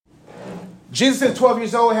Jesus, since 12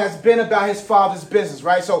 years old, has been about his Father's business,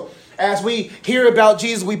 right? So as we hear about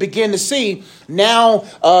Jesus, we begin to see now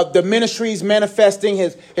the ministry's manifesting,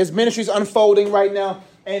 his ministry's unfolding right now.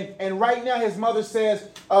 And right now his mother says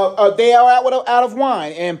they are out of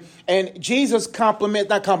wine. And Jesus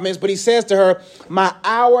not compliments, but he says to her, my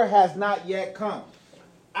hour has not yet come.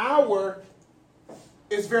 Hour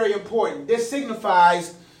is very important. This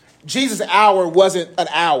signifies Jesus' hour wasn't an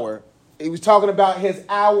hour. He was talking about his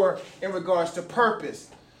hour in regards to purpose,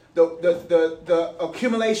 the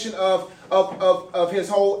accumulation of his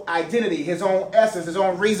whole identity, his own essence, his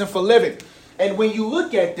own reason for living. And when you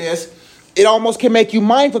look at this, it almost can make you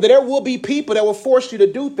mindful that there will be people that will force you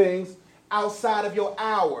to do things outside of your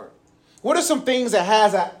hour. What are some things that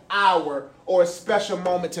has an hour or a special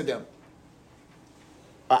moment to them?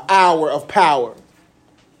 An hour of power.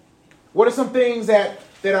 What are some things that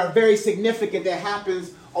are very significant that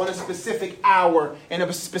happens on a specific hour in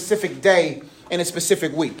a specific day in a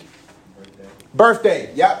specific week?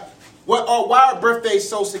 Birthday. Yep. Why are birthdays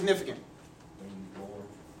so significant?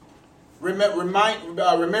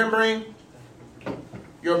 Remembering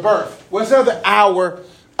your birth. What's another hour,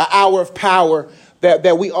 an hour of power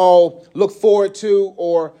that we all look forward to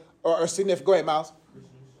or are significant? Go ahead, Miles.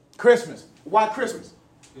 Christmas. Why Christmas?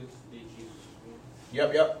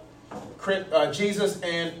 Yep. Jesus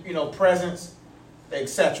and, presents,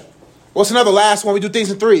 etc. What's another last one? We do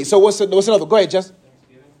things in three. So what's another? Go ahead, Justin.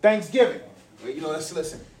 Thanksgiving. Let's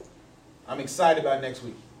listen. I'm excited about next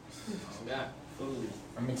week.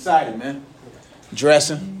 I'm excited, man.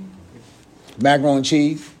 Dressing, macaroni and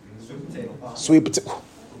cheese, sweet potato,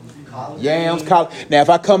 yams, collard. Now, if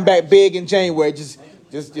I come back big in January, just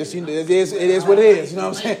it is what it is. You know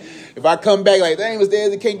what I'm saying? If I come back like they was there,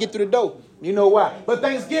 they can't get through the door. You know why? But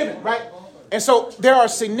Thanksgiving, right? And so there are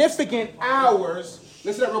significant hours.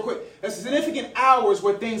 Listen up real quick. There's significant hours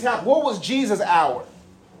where things happen. What was Jesus' hour?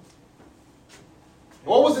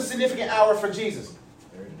 What was the significant hour for Jesus?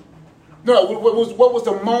 No, what was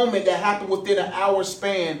the moment that happened within an hour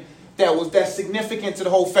span that's significant to the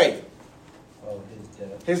whole faith? Oh, his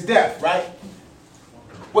death. His death, right?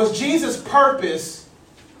 Was Jesus' purpose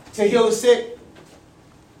to heal the sick?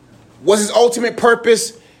 Was his ultimate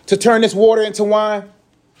purpose to turn this water into wine?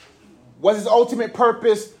 Was his ultimate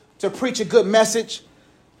purpose to preach a good message?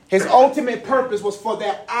 His ultimate purpose was for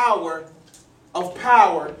that hour of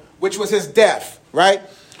power, which was his death, right?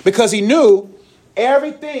 Because he knew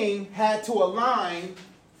everything had to align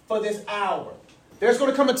for this hour. There's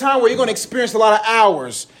going to come a time where you're going to experience a lot of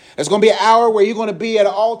hours. There's going to be an hour where you're going to be at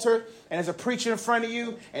an altar and there's a preacher in front of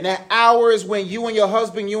you. And that hour is when you and your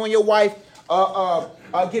husband, you and your wife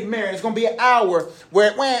get married. It's going to be an hour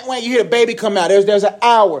where when you hear the baby come out, there's an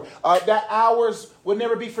hour. That hours will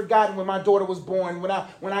never be forgotten when my daughter was born, when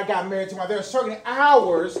I got married to my. There are certain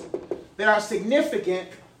hours that are significant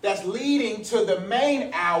that's leading to the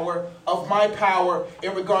main hour of my power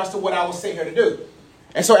in regards to what I was sent here to do.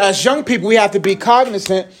 And so as young people, we have to be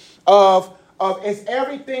cognizant of is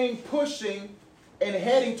everything pushing and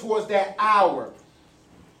heading towards that hour.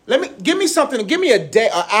 Give me a day,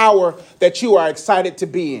 an hour that you are excited to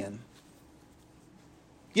be in.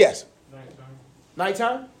 Yes.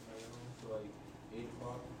 Nighttime? Like 8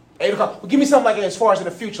 o'clock. 8 o'clock. Well, give me something like as far as in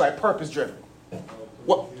the future, like purpose driven.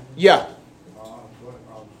 What? Yeah.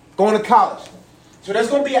 Going to college. So there's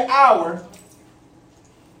going to be an hour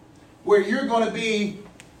where you're going to be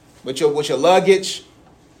with your luggage.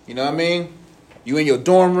 You know what I mean? You in your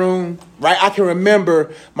dorm room, right? I can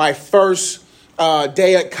remember my first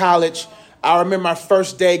day at college. I remember my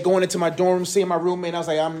first day going into my dorm room, seeing my roommate. I was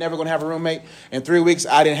like, I'm never going to have a roommate. In 3 weeks,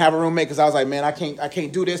 I didn't have a roommate because I was like, man, I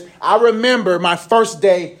can't do this. I remember my first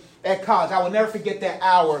day at college. I will never forget that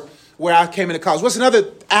hour where I came into college. What's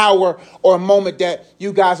another hour or a moment that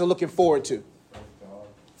you guys are looking forward to?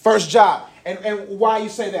 First job. And why you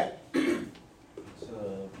say that? To be able to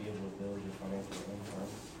build your financial income.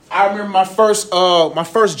 I remember my first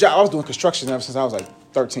job. I was doing construction ever since I was like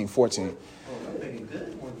 13, 14.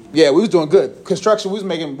 Yeah, we was doing good. Construction, we was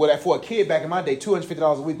making, for a kid back in my day,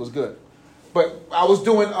 $250 a week was good. But I was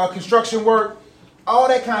doing construction work, all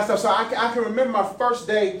that kind of stuff. So I can remember my first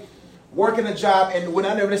day working a job, and when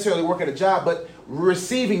I never necessarily work at a job, but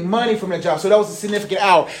receiving money from that job. So that was a significant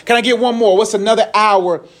hour. Can I get one more? What's another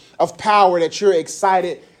hour of power that you're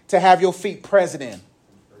excited to have your feet present in?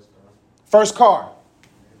 First car.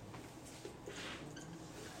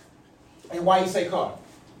 And why you say car?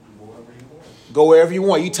 Go wherever you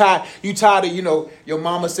want. You tired of, your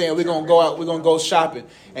mama saying we're going to go out, we're going to go shopping.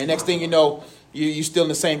 And next thing you know, you still in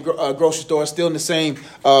the same grocery store, still in the same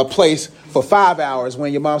place for 5 hours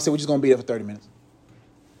when your mom said we're just going to be there for 30 minutes.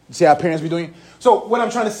 You see how parents be doing? So what I'm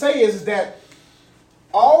trying to say is that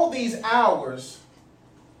all these hours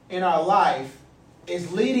in our life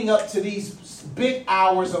is leading up to these big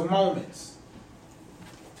hours of moments.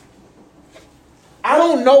 I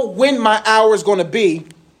don't know when my hour is going to be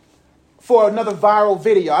for another viral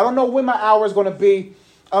video. I don't know when my hour is going to be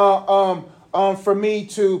for me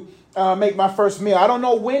to make my first meal. I don't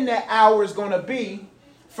know when that hour is going to be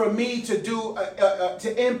for me to do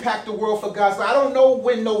to impact the world for God. So I don't know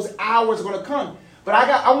when those hours are going to come. But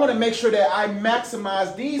I want to make sure that I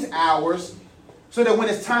maximize these hours so that when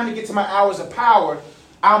it's time to get to my hours of power,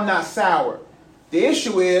 I'm not sour. The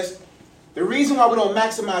issue is, the reason why we don't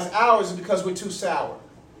maximize hours is because we're too sour.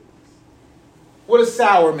 What does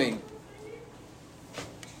sour mean?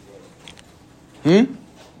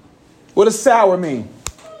 What does sour mean?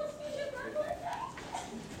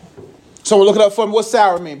 Someone look it up for me. What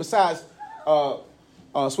sour mean? Besides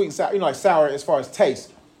sweet and sour, like sour as far as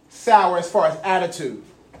taste. Sour as far as attitude.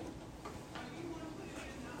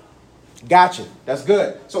 Gotcha. That's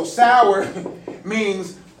good. So sour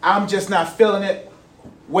means I'm just not feeling it.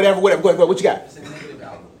 Whatever. What you got? It's a negative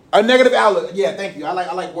outlook. A negative outlook. Yeah, thank you. I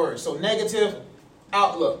like words. So negative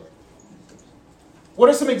outlook. What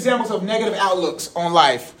are some examples of negative outlooks on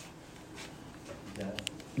life?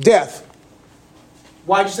 Death.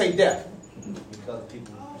 Why'd you say death? Because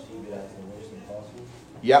people perceive it as the worst thing possible.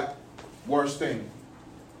 Yep. Worst thing.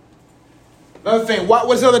 Another thing. What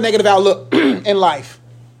is another negative outlook in life?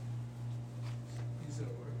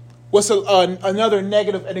 What's another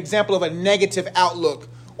negative, an example of a negative outlook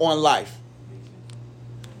on life?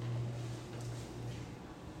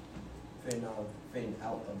 Fitting out of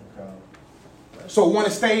the crowd. So want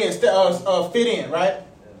to stay in, fit in, right?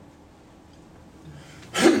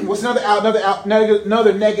 Yeah. What's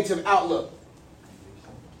another negative outlook?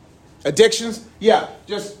 Addictions? Yeah,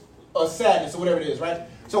 just sadness or whatever it is, right?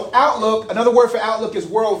 So outlook, another word for outlook is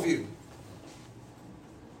worldview.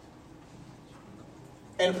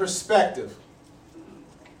 And perspective.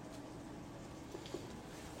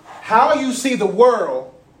 How you see the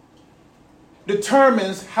world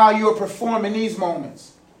determines how you'll perform in these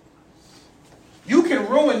moments. You can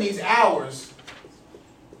ruin these hours.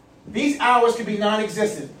 These hours can be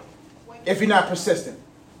non-existent if you're not persistent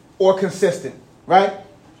or consistent, right?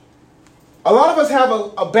 A lot of us have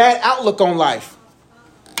a bad outlook on life.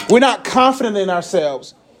 We're not confident in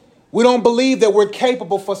ourselves. We don't believe that we're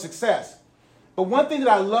capable for success. But one thing that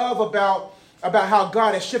I love about how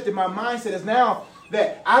God has shifted my mindset is now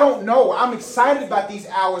that I don't know. I'm excited about these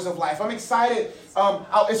hours of life. I'm excited.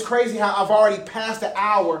 It's crazy how I've already passed the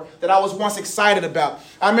hour that I was once excited about.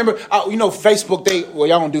 I remember, Facebook, y'all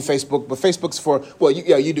don't do Facebook, but Facebook's for,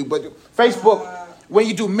 you do. But Facebook, when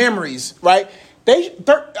you do memories, right? I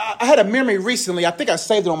had a memory recently. I think I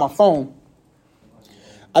saved it on my phone.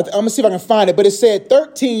 I'm going to see if I can find it. But it said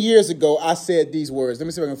 13 years ago, I said these words. Let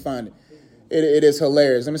me see if I can find it. It is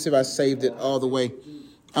hilarious. Let me see if I saved it all the way.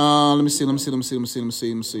 Let me see. Oh,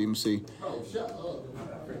 shut up.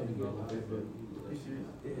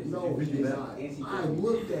 No, he's not. I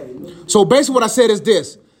looked at it. So basically what I said is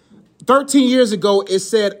this. 13 years ago, it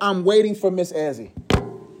said, I'm waiting for Miss Ezzy.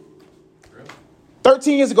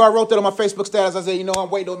 13 years ago, I wrote that on my Facebook status. I said, I'm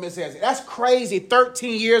waiting on Miss Ezzy. That's crazy.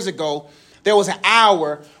 13 years ago, there was an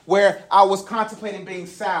hour where I was contemplating being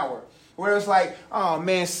sour. Where it's like, oh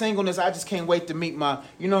man, singleness, I just can't wait to meet my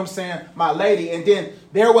lady. And then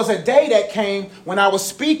there was a day that came when I was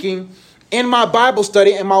speaking in my Bible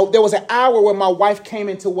study, and there was an hour where my wife came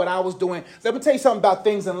into what I was doing. Let me tell you something about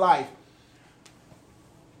things in life.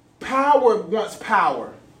 Power wants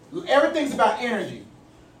power. Everything's about energy.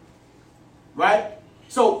 Right?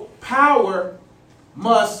 So power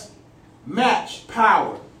must match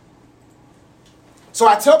power. So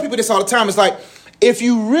I tell people this all the time. It's like, if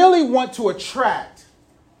you really want to attract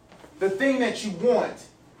the thing that you want,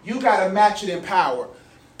 you got to match it in power.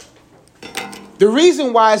 The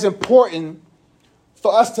reason why it's important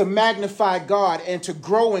for us to magnify God and to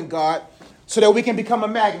grow in God so that we can become a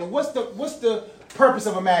magnet. What's the purpose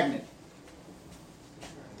of a magnet?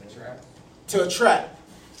 To attract.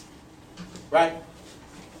 Right?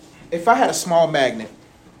 If I had a small magnet,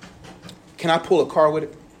 can I pull a car with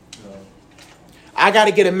it? No. I got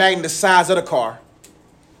to get a magnet the size of the car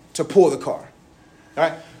to pull the car. All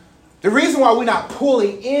right? The reason why we're not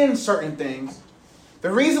pulling in certain things,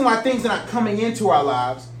 the reason why things are not coming into our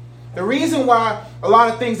lives, the reason why a lot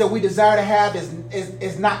of things that we desire to have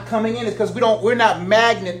is not coming in is because we're not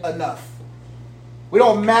magnet enough. We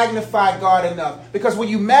don't magnify God enough. Because when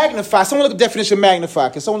you magnify, someone look at the definition of magnify.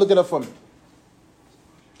 Can someone look it up for me?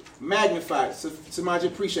 Magnify. Samaji,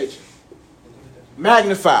 appreciate you.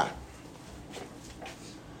 Magnify.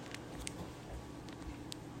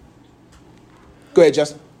 Go ahead,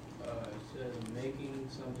 Justin. It says making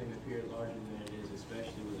something appear larger than it is,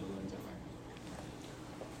 especially with a lens of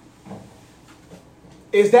microscope.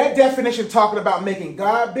 Is that definition talking about making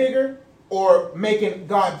God bigger or making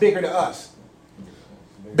God bigger to us?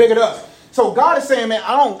 Bigger to us. So God is saying, man,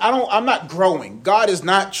 I'm not growing. God is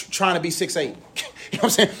not trying to be 6'8". You know what I'm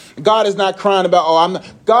saying? God is not crying about, I'm not.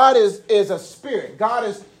 God is a spirit. God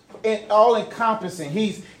is all encompassing.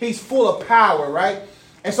 He's full of power, right?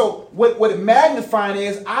 And so what it magnifying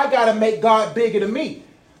is, I got to make God bigger than me.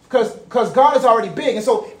 Because God is already big. And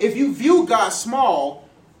so if you view God small,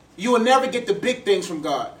 you will never get the big things from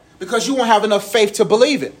God because you won't have enough faith to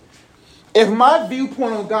believe it. If my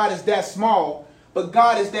viewpoint on God is that small, but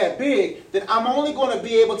God is that big, then I'm only going to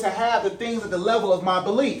be able to have the things at the level of my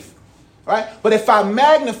belief. Right? But if I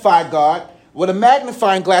magnify God with a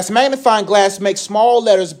magnifying glass makes small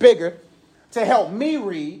letters bigger to help me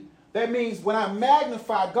read. That means when I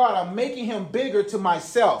magnify God, I'm making him bigger to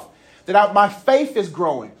myself. That my faith is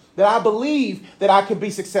growing. That I believe that I can be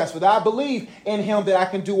successful. That I believe in him that I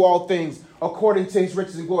can do all things according to his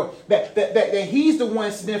riches and glory. That he's the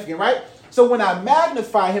one significant, right? So when I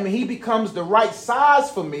magnify him and he becomes the right size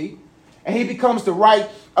for me, and he becomes the right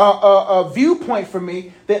viewpoint for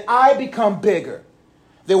me, that I become bigger.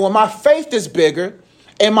 That when my faith is bigger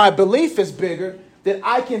and my belief is bigger, that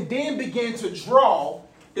I can then begin to draw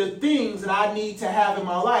the things that I need to have in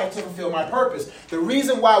my life to fulfill my purpose. The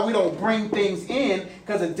reason why we don't bring things in,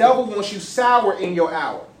 because the devil wants you sour in your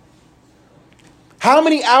hour. How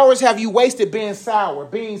many hours have you wasted being sour,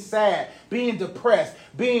 being sad, being depressed,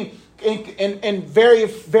 being in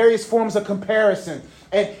various forms of comparison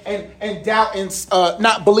and doubt and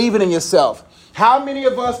not believing in yourself? How many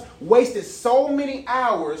of us wasted so many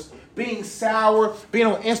hours being sour, being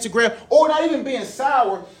on Instagram, or not even being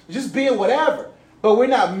sour, just being whatever? But we're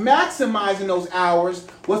not maximizing those hours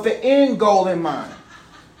with the end goal in mind.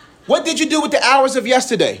 What did you do with the hours of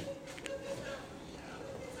yesterday?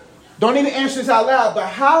 Don't even answer this out loud, but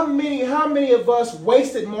how many of us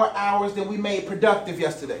wasted more hours than we made productive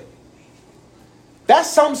yesterday? That's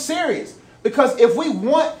something serious. Because if we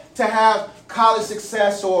want to have college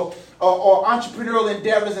success or entrepreneurial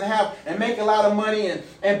endeavors and make a lot of money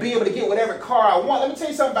and be able to get whatever car I want, let me tell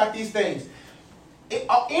you something about these things.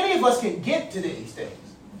 Any of us can get to these things.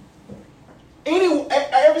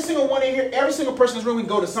 Every single one in here, every single person in this room can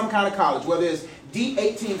go to some kind of college, whether it's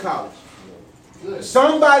D18 college.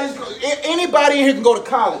 Anybody in here can go to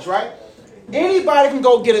college, right? Anybody can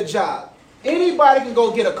go get a job. Anybody can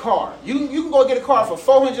go get a car. You can go get a car for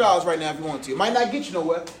 $400 right now if you want to. It might not get you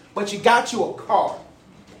nowhere, but you got you a car.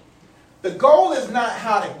 The goal is not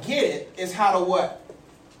how to get it, it's how to what?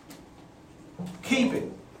 Keep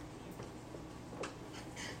it.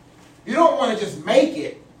 You don't want to just make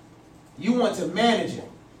it. You want to manage it.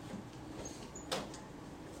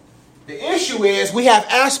 The issue is we have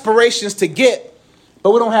aspirations to get, but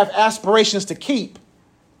we don't have aspirations to keep.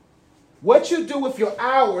 What you do with your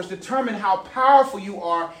hours determine how powerful you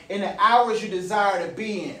are in the hours you desire to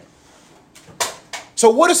be in. So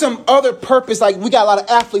what are some other purpose? Like we got a lot of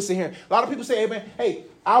athletes in here. A lot of people say, hey,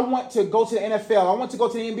 I want to go to the NFL. I want to go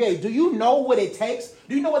to the NBA. Do you know what it takes?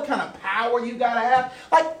 Do you know what kind of power you got to have?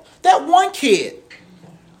 Like that one kid,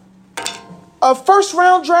 a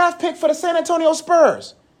first-round draft pick for the San Antonio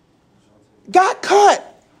Spurs, got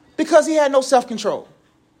cut because he had no self-control,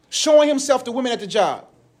 showing himself to women at the job.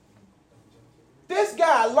 This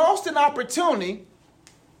guy lost an opportunity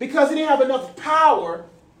because he didn't have enough power.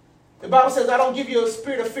 The Bible says, I don't give you a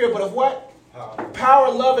spirit of fear, but of what?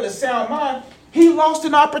 Power, love, and a sound mind. He lost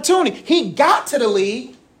an opportunity. He got to the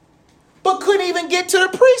league, but couldn't even get to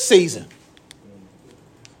the preseason.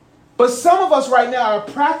 But some of us right now are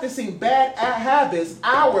practicing bad habits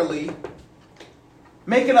hourly,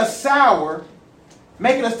 making us sour,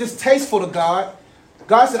 making us distasteful to God.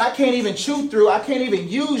 God said, I can't even chew through. I can't even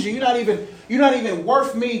use you. You're not even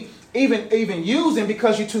worth me even using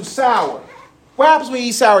because you're too sour. What happens when you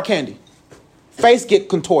eat sour candy? Face get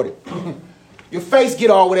contorted. Your face get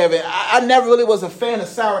all whatever. I never really was a fan of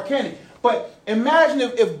sour candy. But imagine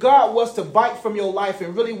if God was to bite from your life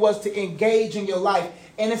and really was to engage in your life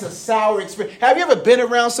and it's a sour experience. Have you ever been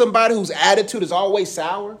around somebody whose attitude is always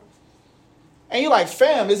sour? And you're like,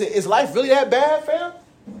 fam, is life really that bad, fam?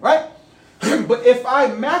 Right? But if I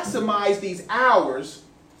maximize these hours,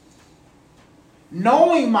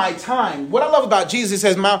 knowing my time, what I love about Jesus,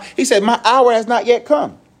 he said, my hour has not yet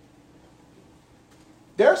come.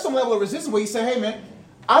 There's some level of resistance where you say, hey, man,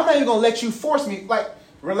 I'm not even going to let you force me. Like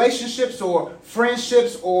relationships or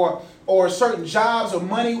friendships or certain jobs or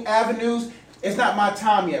money avenues, it's not my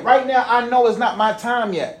time yet. Right now, I know it's not my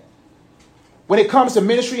time yet. when it comes to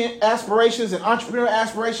ministry aspirations and entrepreneurial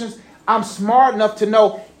aspirations, I'm smart enough to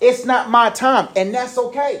know it's not my time, and that's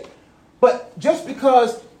okay. But just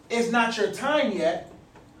because it's not your time yet,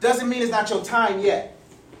 doesn't mean it's not your time yet.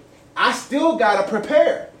 I still got to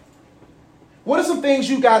prepare. What are some things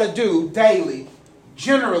you got to do daily,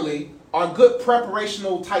 generally, are good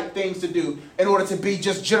preparational type things to do in order to be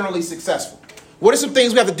just generally successful? What are some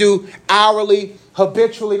things we have to do hourly,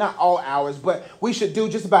 habitually, not all hours, but we should do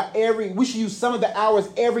just about we should use some of the hours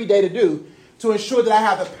every day to do to ensure that I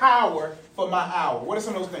have the power for my hour? What are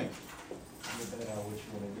some of those things?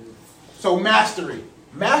 So mastery.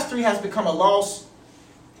 Mastery has become a lost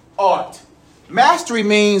art. Mastery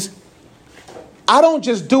means I don't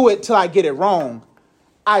just do it till I get it wrong.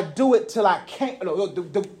 I do it till I can't. No,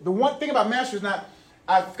 the one thing about mastery is not,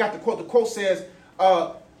 I forgot the quote. The quote says,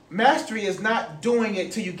 mastery is not doing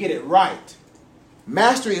it till you get it right.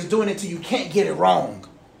 Mastery is doing it till you can't get it wrong.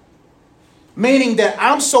 Meaning that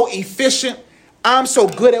I'm so efficient, I'm so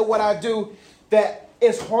good at what I do, that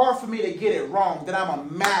it's hard for me to get it wrong, that I'm a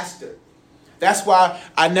master. That's why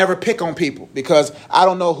I never pick on people, because I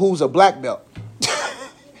don't know who's a black belt.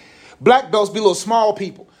 Black belts be little small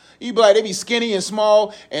people. You be like, they be skinny and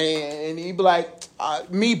small, and you be like,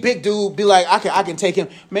 me, big dude, be like, I can take him.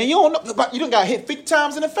 Man, you don't know, but you done got hit 50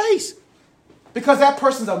 times in the face because that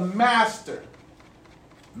person's a master.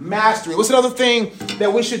 Mastery. What's another thing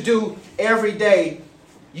that we should do every day?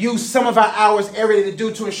 Use some of our hours every day to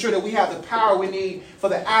do to ensure that we have the power we need for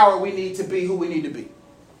the hour we need to be who we need to be.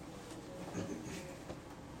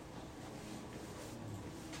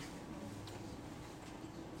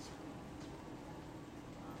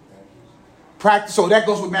 Practice. So that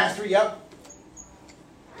goes with mastery. Yep.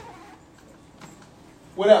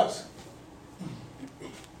 What else?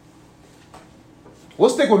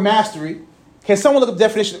 We'll stick with mastery. Can someone look up the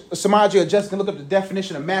definition? Samaji or Jessica, look up the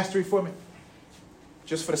definition of mastery for me?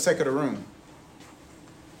 Just for the sake of the room.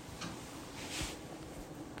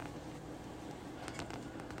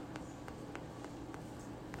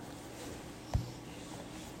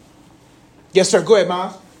 Yes, sir. Go ahead,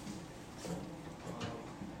 Miles.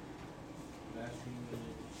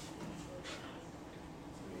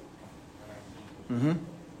 Mm-hmm.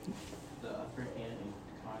 The upper hand in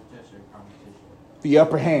contest or competition. The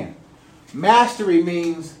upper hand. Mastery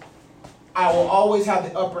means I will always have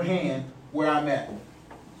the upper hand where I'm at.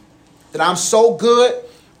 That I'm so good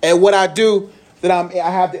at what I do that I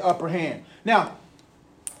have the upper hand. Now,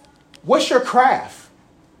 what's your craft?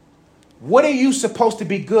 What are you supposed to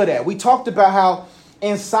be good at? We talked about how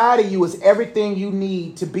inside of you is everything you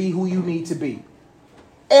need to be who you need to be.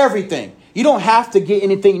 Everything. You don't have to get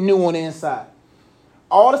anything new on the inside.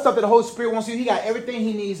 All the stuff that the Holy Spirit wants you, he got everything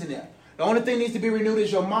he needs in there. The only thing that needs to be renewed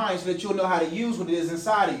is your mind so that you'll know how to use what it is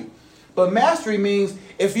inside of you. But mastery means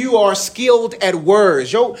if you are skilled at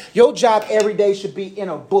words, your job every day should be in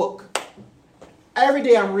a book. Every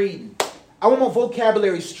day I'm reading. I want my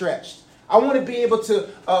vocabulary stretched. I want to be able to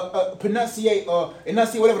enunciate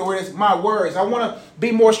whatever the word is, my words. I want to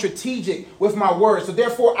be more strategic with my words. So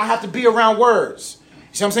therefore, I have to be around words.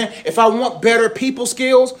 You see what I'm saying? If I want better people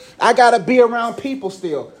skills, I got to be around people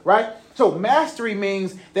still, right? So mastery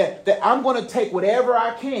means that I'm going to take whatever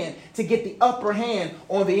I can to get the upper hand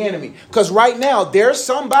on the enemy. Because right now, there's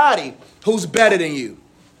somebody who's better than you.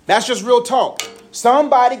 That's just real talk.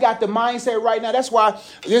 Somebody got the mindset right now. That's why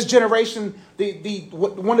this generation,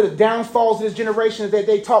 one of the downfalls of this generation is that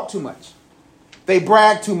they talk too much. They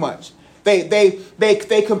brag too much.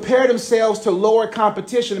 They compare themselves to lower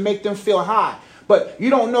competition to make them feel high. But you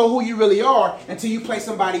don't know who you really are until you play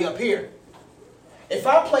somebody up here. If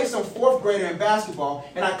I play some fourth grader in basketball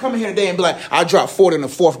and I come in here today and be like, I dropped 40 on the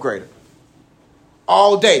fourth grader.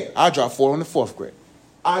 All day, I drop 40 on the fourth grade.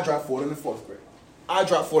 I drop 40 on the fourth grade. I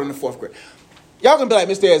drop 40 on the fourth grade. Y'all gonna be like,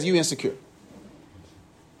 Mr. Az, you insecure.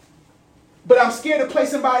 But I'm scared to play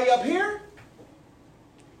somebody up here.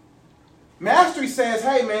 Mastery says,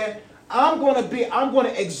 hey man, I'm gonna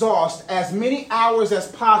exhaust as many hours as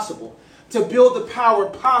possible to build the power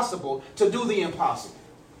possible to do the impossible.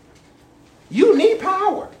 You need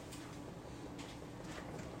power.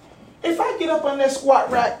 If I get up on that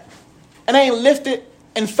squat rack and I ain't lifted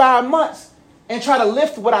in 5 months and try to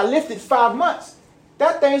lift what I lifted 5 months,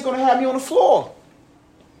 that thing's going to have me on the floor.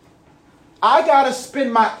 I got to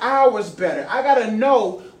spend my hours better. I got to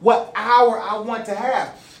know what hour I want to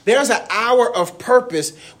have. There's an hour of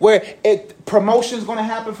purpose where promotion's going to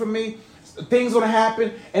happen for me. Things going to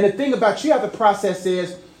happen. And the thing about you have to process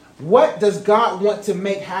is, what does God want to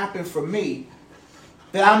make happen for me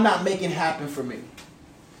that I'm not making happen for me?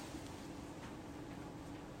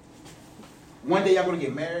 One day y'all going to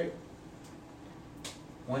get married.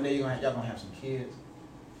 One day y'all gonna have some kids.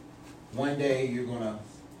 One day you're gonna.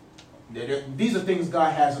 These are things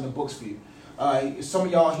God has in the books for you. Some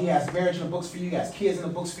of y'all, He has marriage in the books for you. He has kids in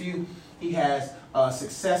the books for you. He has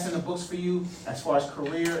success in the books for you, as far as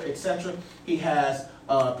career, etc. He has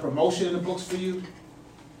promotion in the books for you.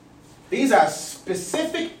 These are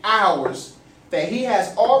specific hours that He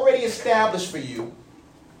has already established for you.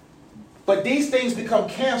 But these things become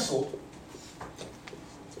canceled.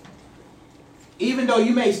 Even though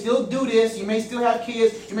you may still do this, you may still have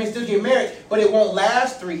kids, you may still get married, but it won't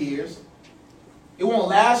last 3 years. It won't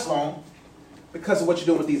last long because of what you're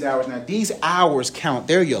doing with these hours now. These hours count.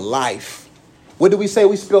 They're your life. What do we say?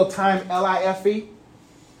 We spell time L-I-F-E?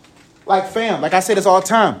 Like fam, like I say this all the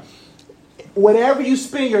time. Whatever you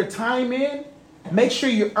spend your time in, make sure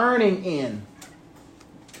you're earning in.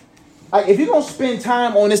 Like if you're going to spend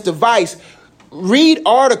time on this device, read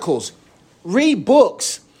articles, read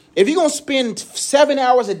books. If you're going to spend 7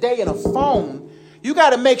 hours a day in a phone, you got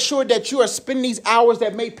to make sure that you are spending these hours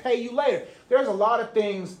that may pay you later. There's a lot of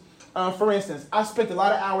things. For instance, I spent a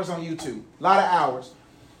lot of hours on YouTube. A lot of hours.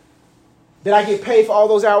 Did I get paid for all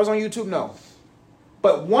those hours on YouTube? No.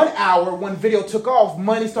 But 1 hour, when video took off,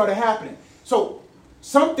 money started happening. So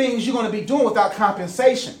some things you're going to be doing without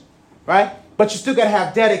compensation, right? But you still got to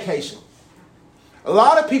have dedication. A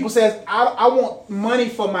lot of people say, I want money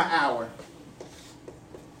for my hour.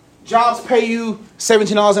 Jobs pay you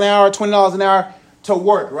 $17 an hour, $20 an hour to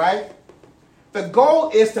work, right? The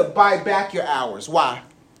goal is to buy back your hours. Why?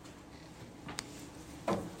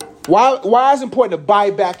 Why is it important to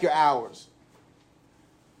buy back your hours?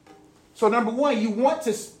 So number one, you want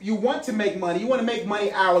to make money. You want to make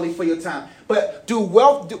money hourly for your time. But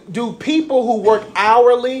do people who work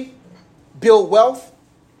hourly build wealth?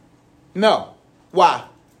 No. Why?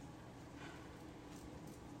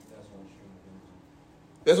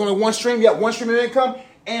 There's only one stream. Yeah, one stream of income.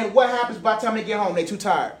 And what happens by the time they get home? They're too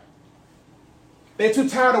tired. They're too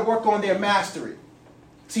tired to work on their mastery.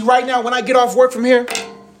 See, right now, when I get off work from here,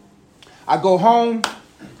 I go home,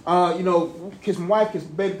 kiss my wife, kiss my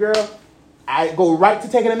baby girl. I go right to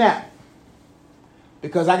taking a nap.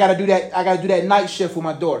 Because I gotta do that night shift with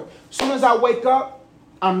my daughter. As soon as I wake up,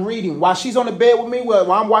 I'm reading. While she's on the bed with me,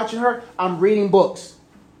 while I'm watching her, I'm reading books.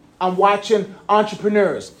 I'm watching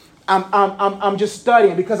entrepreneurs. I'm just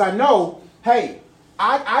studying because I know, hey,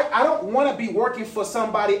 I don't want to be working for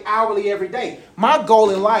somebody hourly every day. My goal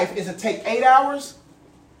in life is to take 8 hours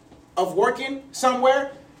of working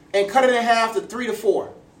somewhere and cut it in half to 3 to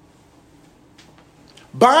 4.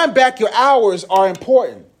 Buying back your hours are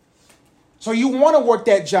important. So you want to work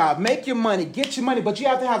that job, make your money, get your money, but you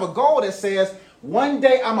have to have a goal that says, one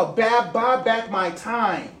day I'm going to buy back my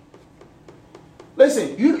time.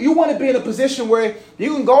 Listen, you want to be in a position where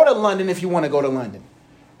you can go to London if you want to go to London.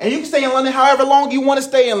 And you can stay in London however long you want to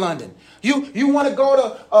stay in London. You want to go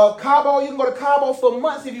to Cabo, you can go to Cabo for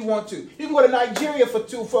months if you want to. You can go to Nigeria for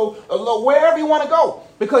wherever you want to go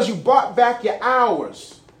because you bought back your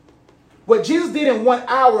hours. What Jesus did in 1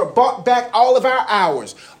 hour bought back all of our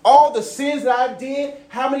hours. All the sins that I did,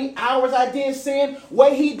 how many hours I did sin,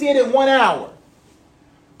 what He did in 1 hour.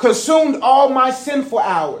 Consumed all my sinful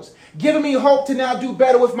hours. Giving me hope to now do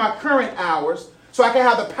better with my current hours so I can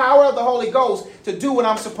have the power of the Holy Ghost to do what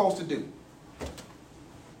I'm supposed to do.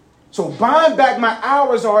 So buying back my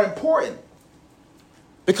hours are important.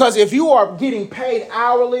 Because if you are getting paid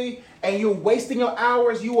hourly and you're wasting your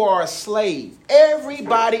hours, you are a slave.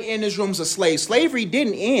 Everybody in this room is a slave. Slavery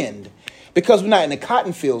didn't end because we're not in the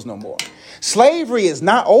cotton fields no more. Slavery is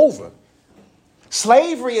not over.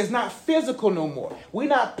 Slavery is not physical no more. We're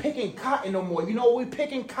not picking cotton no more. You know, we're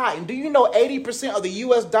picking cotton. Do you know 80% of the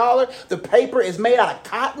U.S. dollar, the paper, is made out of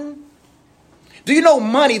cotton? Do you know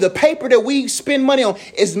money, the paper that we spend money on,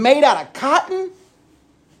 is made out of cotton?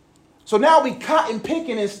 So now we cotton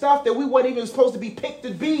picking and stuff that we weren't even supposed to be picked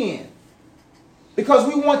to be in. Because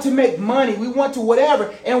we want to make money. We want to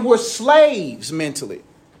whatever. And we're slaves mentally.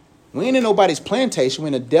 We ain't in nobody's plantation. We're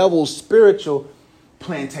in the devil's spiritual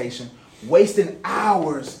plantation. Wasting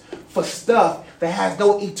hours for stuff that has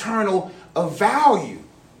no eternal value.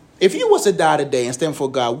 If you was to die today and stand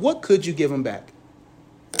before God, what could you give Him back?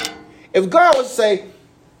 If God would say,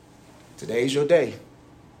 today's your day,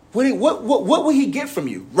 what would He get from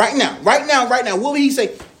you right now? What would He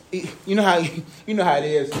say? You know how it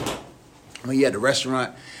is when you're at the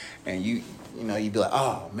restaurant and you'd be like,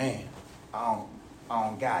 oh man, I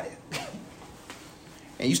don't got it.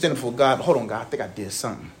 And you stand before God. Hold on, God, I think I did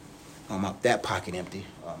something. That pocket empty.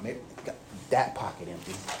 Maybe that pocket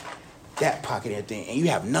empty. That pocket empty. And you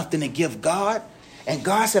have nothing to give God. And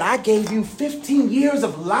God said, I gave you 15 years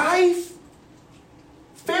of life.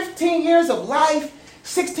 15 years of life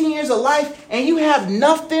 16 years of life, and you have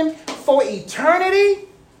nothing for eternity?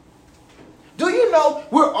 Do you know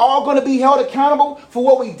we're all going to be held accountable for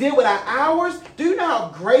what we did with our hours? Do you know how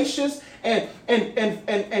gracious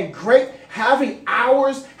and great having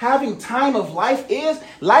hours, having time of life is?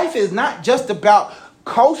 Life is not just about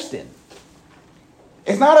coasting.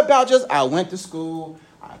 It's not about just, I went to school,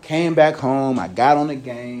 I came back home, I got on the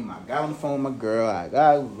game, I got on the phone with my girl, I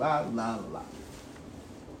got blah, blah, blah.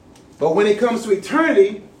 But when it comes to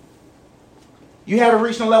eternity, you haven't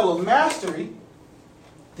reached a level of mastery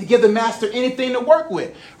to give the master anything to work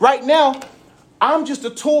with. Right now, I'm just a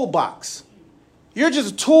toolbox. You're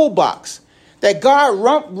just a toolbox that God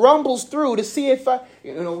rumbles through to see if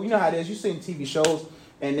you know how it is. You see in TV shows,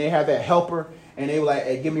 and they have that helper, and they were like,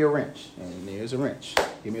 hey, give me a wrench. And there's a wrench.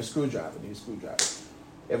 Give me a screwdriver. Need a screwdriver.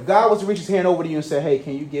 If God was to reach his hand over to you and say, hey,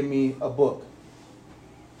 can you give me a book?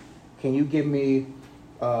 Can you give me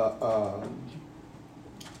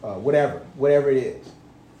whatever it is?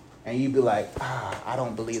 And you'd be like, I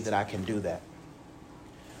don't believe that I can do that.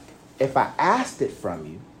 If I asked it from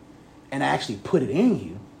you and I actually put it in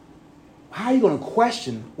you, how are you going to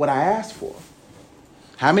question what I asked for?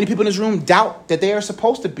 How many people in this room doubt that they are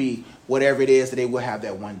supposed to be whatever it is that they will have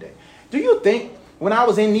that one day? Do you think when I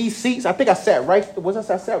was in these seats, I think I sat right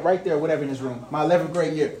there, whatever, in this room, my 11th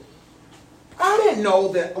grade year. I didn't know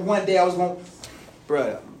that one day I was going,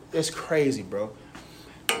 bro, it's crazy, bro.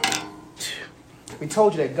 We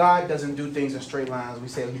told you that God doesn't do things in straight lines. We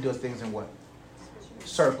say he does things in what?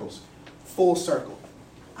 Circles. Full circle.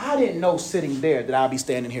 I didn't know sitting there that I'll be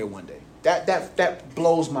standing here one day. That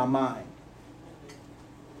blows my mind.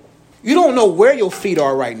 You don't know where your feet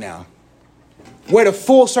are right now, where the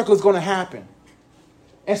full circle is going to happen.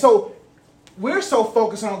 And so we're so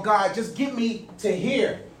focused on God, just get me to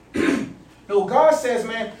here. No, God says,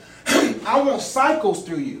 man, I want cycles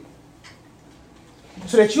through you.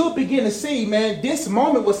 So that you'll begin to see, man, this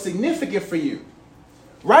moment was significant for you.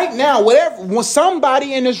 Right now, when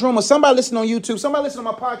somebody in this room or somebody listening on YouTube, somebody listening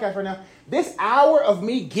to my podcast right now, this hour of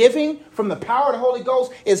me giving from the power of the Holy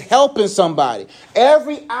Ghost is helping somebody.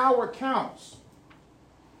 Every hour counts.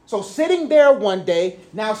 So sitting there one day,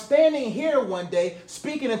 now standing here one day,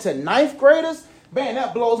 speaking into ninth graders, man,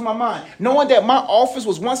 that blows my mind. Knowing that my office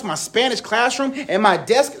was once my Spanish classroom and my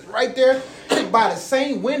desk is right there by the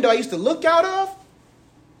same window I used to look out of.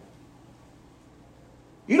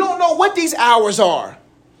 You don't know what these hours are.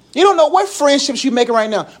 You don't know what friendships you're making right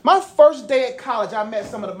now. My first day at college, I met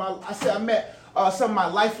some of my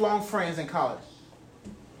lifelong friends in college.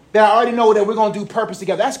 That I already know that we're going to do purpose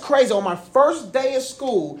together. That's crazy. On my first day of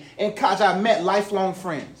school in college, I met lifelong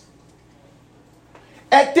friends.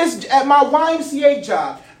 At my YMCA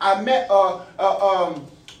job, I met an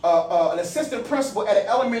assistant principal at an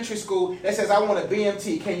elementary school that says, I want a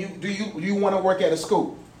BMT. Do you want to work at a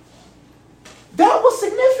school? That was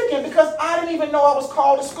significant because I didn't even know I was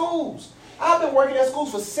called to schools. I've been working at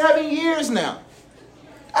schools for 7 years now.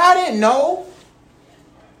 I didn't know.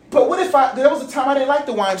 But what if there was a time I didn't like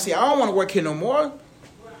the YMCA? I don't want to work here no more.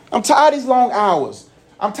 I'm tired of these long hours.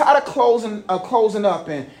 I'm tired of closing up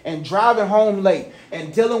and driving home late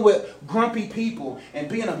and dealing with grumpy people and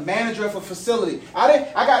being a manager of a facility. I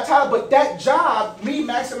got tired, but that job, me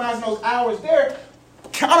maximizing those hours there,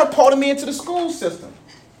 catapulted me into the school system.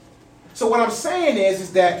 So what I'm saying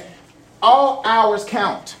is that all hours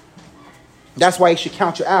count. That's why you should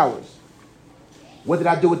count your hours. What did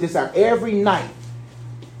I do with this hour? Every night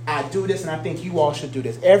I do this, and I think you all should do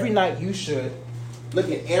this. Every night you should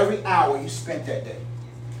look at every hour you spent that day.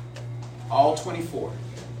 All 24.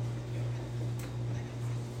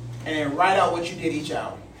 And then write out what you did each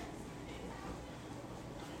hour.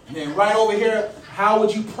 And then right over here, how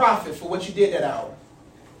would you profit for what you did that hour?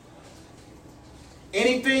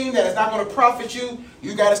 Anything that is not going to profit you,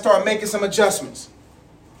 you got to start making some adjustments.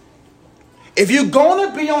 If you're going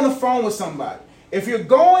to be on the phone with somebody, if you're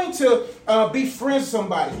going to be friends with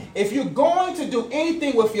somebody, if you're going to do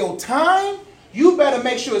anything with your time, you better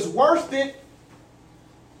make sure it's worth it.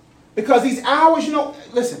 Because these hours,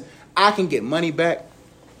 listen, I can get money back.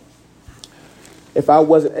 If I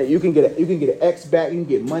wasn't, you can get an X back, you can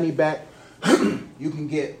get money back, you can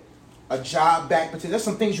get a job back. But there's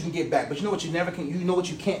some things you can get back. But you know what you never can? You know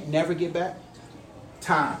what you can't never get back?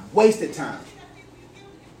 Time, wasted time.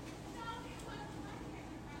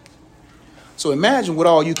 So imagine what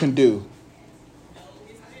all you can do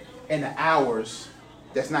in the hours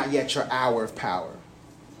that's not yet your hour of power.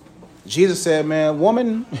 Jesus said, man,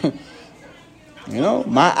 woman,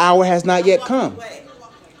 my hour has not yet come.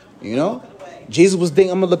 Jesus was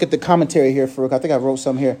thinking, I'm going to look at the commentary here, Farouk. I think I wrote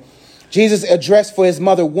something here. Jesus addressed for his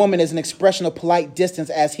mother, woman, as an expression of polite distance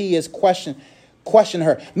as he is questioning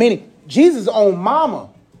her. Meaning, Jesus' own mama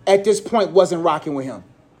at this point wasn't rocking with him.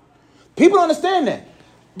 People don't understand that.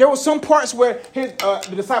 There were some parts where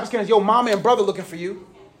the disciples came and said, your mama and brother looking for you.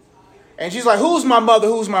 And she's like, who's my mother?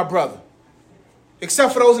 Who's my brother?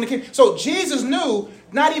 Except for those in the kingdom. So Jesus knew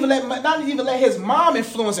not even let his mom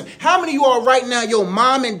influence him. How many of you are right now, your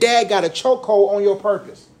mom and dad got a chokehold on your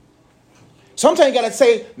purpose? Sometimes you got to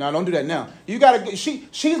say, no, don't do that now. You got to,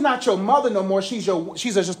 she's not your mother no more. She's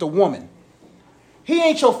just a woman. He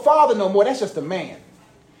ain't your father no more. That's just a man.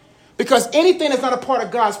 Because anything that's not a part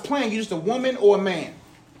of God's plan, you're just a woman or a man.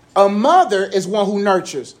 A mother is one who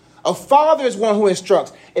nurtures. A father is one who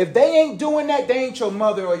instructs. If they ain't doing that, they ain't your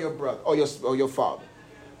mother or your brother or your father.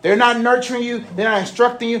 They're not nurturing you. They're not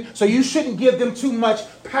instructing you. So you shouldn't give them too much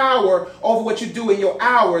power over what you do in your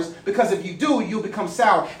hours, because if you do, you'll become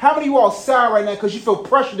sour. How many of you all sour right now because you feel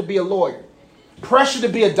pressure to be a lawyer, pressure to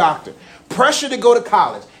be a doctor, pressure to go to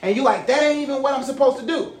college, and you're like, that ain't even what I'm supposed to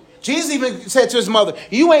do? Jesus even said to his mother,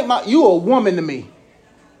 you a woman to me,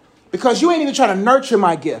 because you ain't even trying to nurture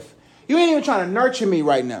my gift. You ain't even trying to nurture me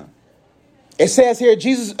right now. It says here,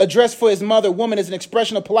 Jesus addressed for his mother, woman, as an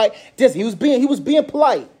expression of polite. He was being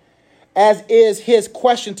polite, as is his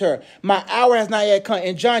question to her. My hour has not yet come.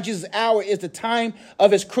 In John, Jesus' hour is the time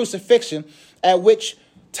of his crucifixion, at which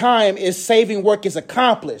time his saving work is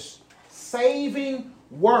accomplished. Saving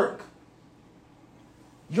work.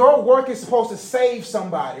 Your work is supposed to save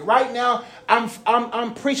somebody. Right now,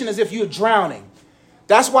 I'm preaching as if you're drowning.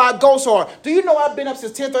 That's why I go so hard. Do you know I've been up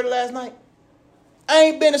since 10:30 last night? I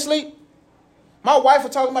ain't been asleep. My wife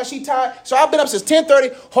was talking about she tired. So I've been up since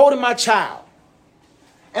 10:30 holding my child.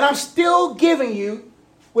 And I'm still giving you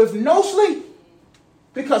with no sleep.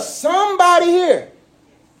 Because somebody here,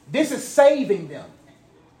 this is saving them.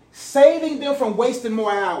 Saving them from wasting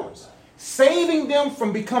more hours. Saving them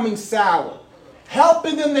from becoming sour.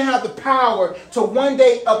 Helping them to have the power to one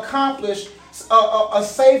day accomplish a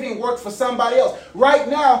saving work for somebody else. Right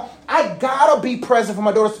now, I gotta be present for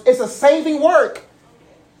my daughter. It's a saving work.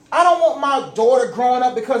 I don't want my daughter growing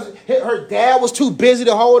up because her dad was too busy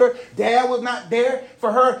to hold her. Dad was not there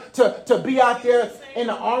for her to be out there in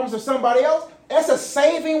the arms of somebody else. That's a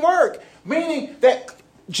saving work. Meaning that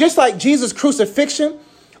just like Jesus' crucifixion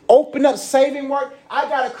opened up saving work, I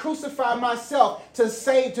got to crucify myself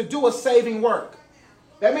to do a saving work.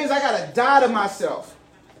 That means I got to die to myself.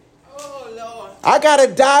 Oh, Lord. I got to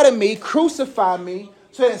die to me, crucify me,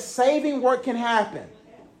 so that saving work can happen.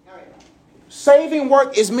 Saving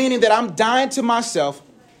work is meaning that I'm dying to myself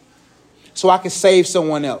so I can save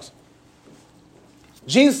someone else.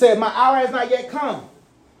 Jesus said, my hour has not yet come.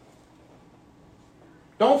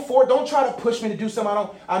 Don't try to push me to do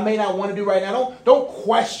something I may not want to do right now. Don't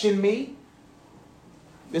question me.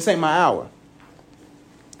 This ain't my hour.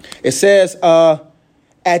 It says,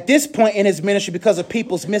 at this point in his ministry, because of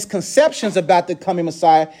people's misconceptions about the coming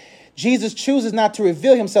Messiah, Jesus chooses not to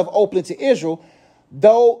reveal himself openly to Israel.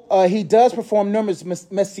 Though he does perform numerous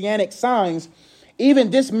messianic signs,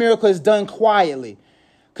 even this miracle is done quietly.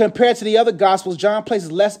 Compared to the other Gospels, John places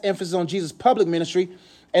less emphasis on Jesus' public ministry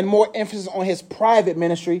and more emphasis on his private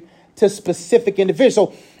ministry to specific individuals.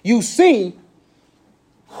 So you see,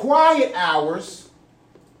 quiet hours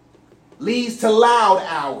leads to loud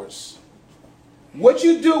hours. What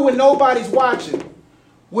you do when nobody's watching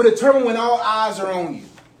will determine when all eyes are on you.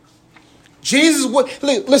 Jesus would,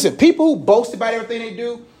 listen, people who boast about everything they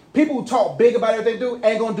do, people who talk big about everything they do,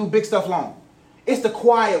 ain't going to do big stuff long. It's the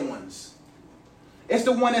quiet ones. It's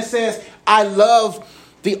the one that says, I love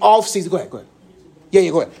the off season. Go ahead. Yeah,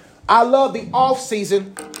 go ahead. I love the off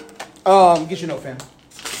season. Get your note, fam.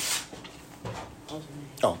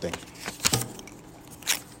 Oh, thank you.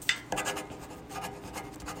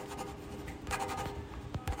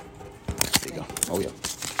 There you go. Oh, yeah.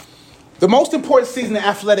 The most important season in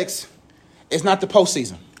athletics is not the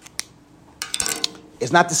postseason.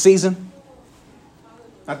 It's not the season.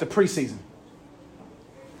 Not the preseason.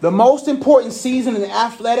 The most important season in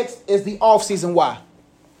athletics is the off-season. Why?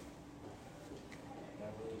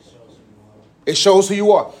 It shows who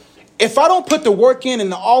you are. If I don't put the work in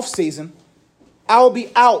the off-season, I will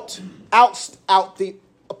be out the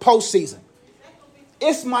postseason.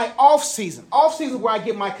 It's my off-season. Off-season where I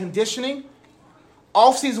get my conditioning.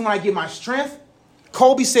 Off-season when I get my strength.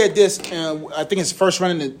 Kobe said this, I think his first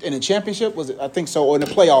run in the championship, was it? I think so, or in the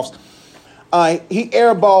playoffs. He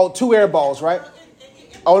airballed 2 airballs, right?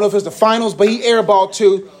 I don't know if it was the finals, but he airballed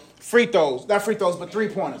 2 free throws. Not free throws, but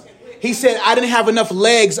 3-pointers. He said, I didn't have enough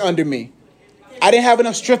legs under me. I didn't have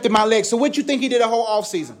enough strength in my legs. So what you think he did the whole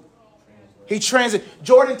offseason? He transited.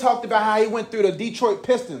 Jordan talked about how he went through the Detroit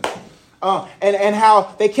Pistons. And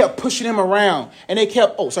how they kept pushing him around. And they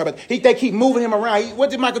kept, they keep moving him around. What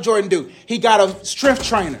did Michael Jordan do? He got a strength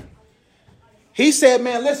trainer. He said,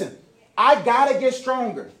 man, listen, I got to get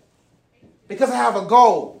stronger because I have a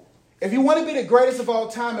goal. If you want to be the greatest of all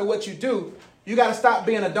time at what you do, you got to stop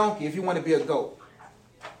being a donkey if you want to be a goat.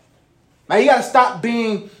 Now, you got to stop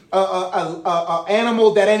being a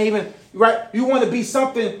animal that ain't even, right? You want to be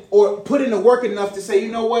something or put in the work enough to say,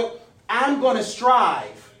 you know what? I'm going to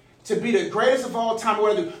strive to be the greatest of all time.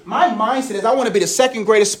 What I do. My mindset is I want to be the second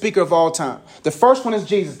greatest speaker of all time. The first one is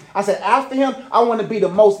Jesus. I said after him, I want to be the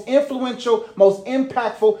most influential, most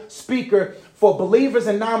impactful speaker for believers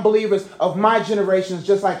and non-believers of my generations,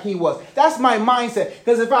 just like he was. That's my mindset.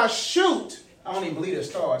 Because if I shoot, I don't even believe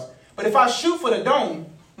there's stars, but if I shoot for the dome,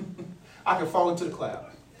 I can fall into the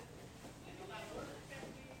clouds.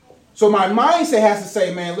 So my mindset has to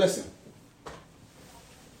say, man, listen,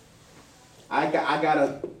 I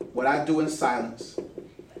gotta, what I do in silence,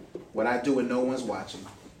 what I do when no one's watching,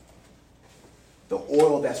 the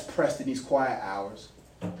oil that's pressed in these quiet hours,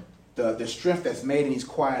 the strength that's made in these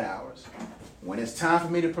quiet hours, when it's time for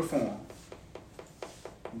me to perform,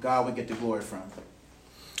 God will get the glory from it.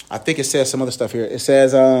 I think it says some other stuff here. It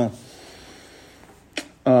says,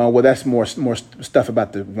 well, that's more stuff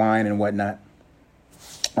about the wine and whatnot.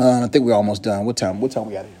 I think we're almost done. What time we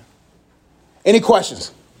out of here? Any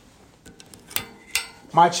questions?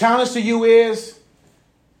 My challenge to you is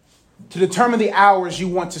to determine the hours you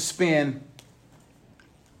want to spend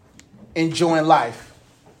enjoying life.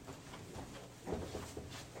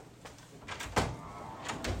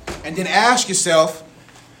 And then ask yourself,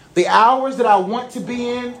 the hours that I want to be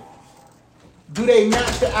in, do they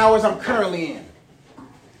match the hours I'm currently in?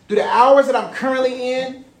 Do the hours that I'm currently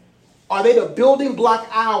in, are they the building block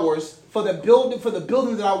hours for the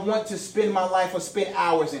building that I want to spend my life or spend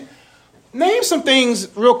hours in? Name some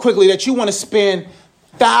things real quickly that you want to spend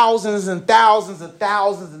thousands and thousands and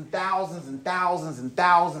thousands and thousands and thousands and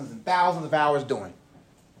thousands and thousands of hours doing.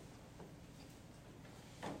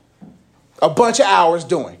 A bunch of hours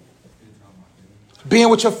doing. Being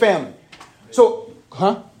with your family. So,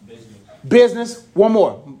 Business. One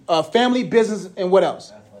more. Family, business, and what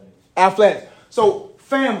else? Athletics. So,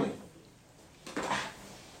 family.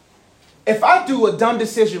 If I do a dumb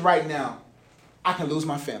decision right now, I can lose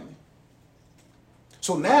my family.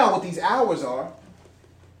 So now what these hours are,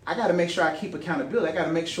 I got to make sure I keep accountability. I got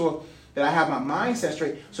to make sure that I have my mindset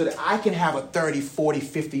straight so that I can have a 30, 40,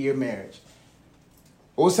 50-year marriage.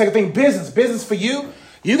 Or the second thing, business. Business for you,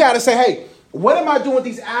 you got to say, hey, what am I doing with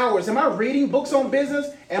these hours? Am I reading books on business?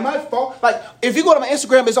 Am I like, if you go to my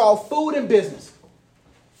Instagram, it's all food and business.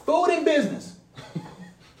 Food and business.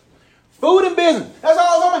 Food and business. That's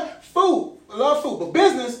all it's on. Food. I love food. But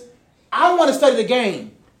business, I want to study the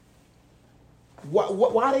game.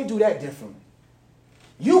 Why they do that differently?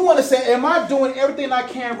 You want to say, am I doing everything I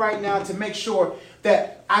can right now to make sure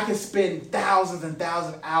that I can spend thousands and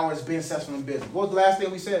thousands of hours being successful in business? What was the last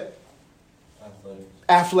thing we said?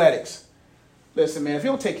 Athletics. Listen, man, if you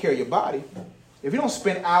don't take care of your body, if you don't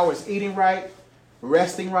spend hours eating right,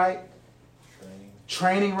 resting right,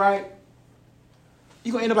 training right,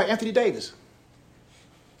 you're going to end up like Anthony Davis.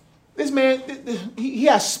 This man, he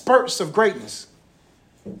has spurts of greatness.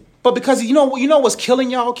 But because you know what's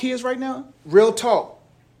killing y'all kids right now? Real talk.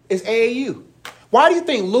 It's AAU. Why do you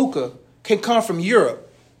think Luka can come from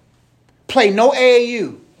Europe, play no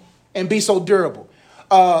AAU, and be so durable?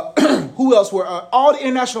 Who else were? All the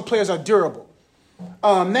international players are durable.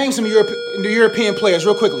 Name some European players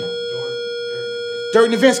real quickly. Dirk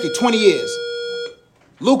Nowitzki, 20 years.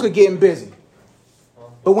 Luka getting busy.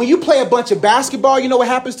 But when you play a bunch of basketball, you know what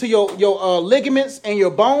happens to your ligaments and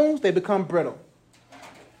your bones? They become brittle.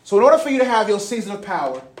 So in order for you to have your season of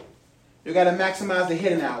power, you got to maximize the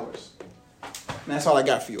hitting hours. And that's all I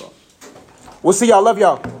got for you all. We'll see y'all. Love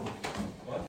y'all.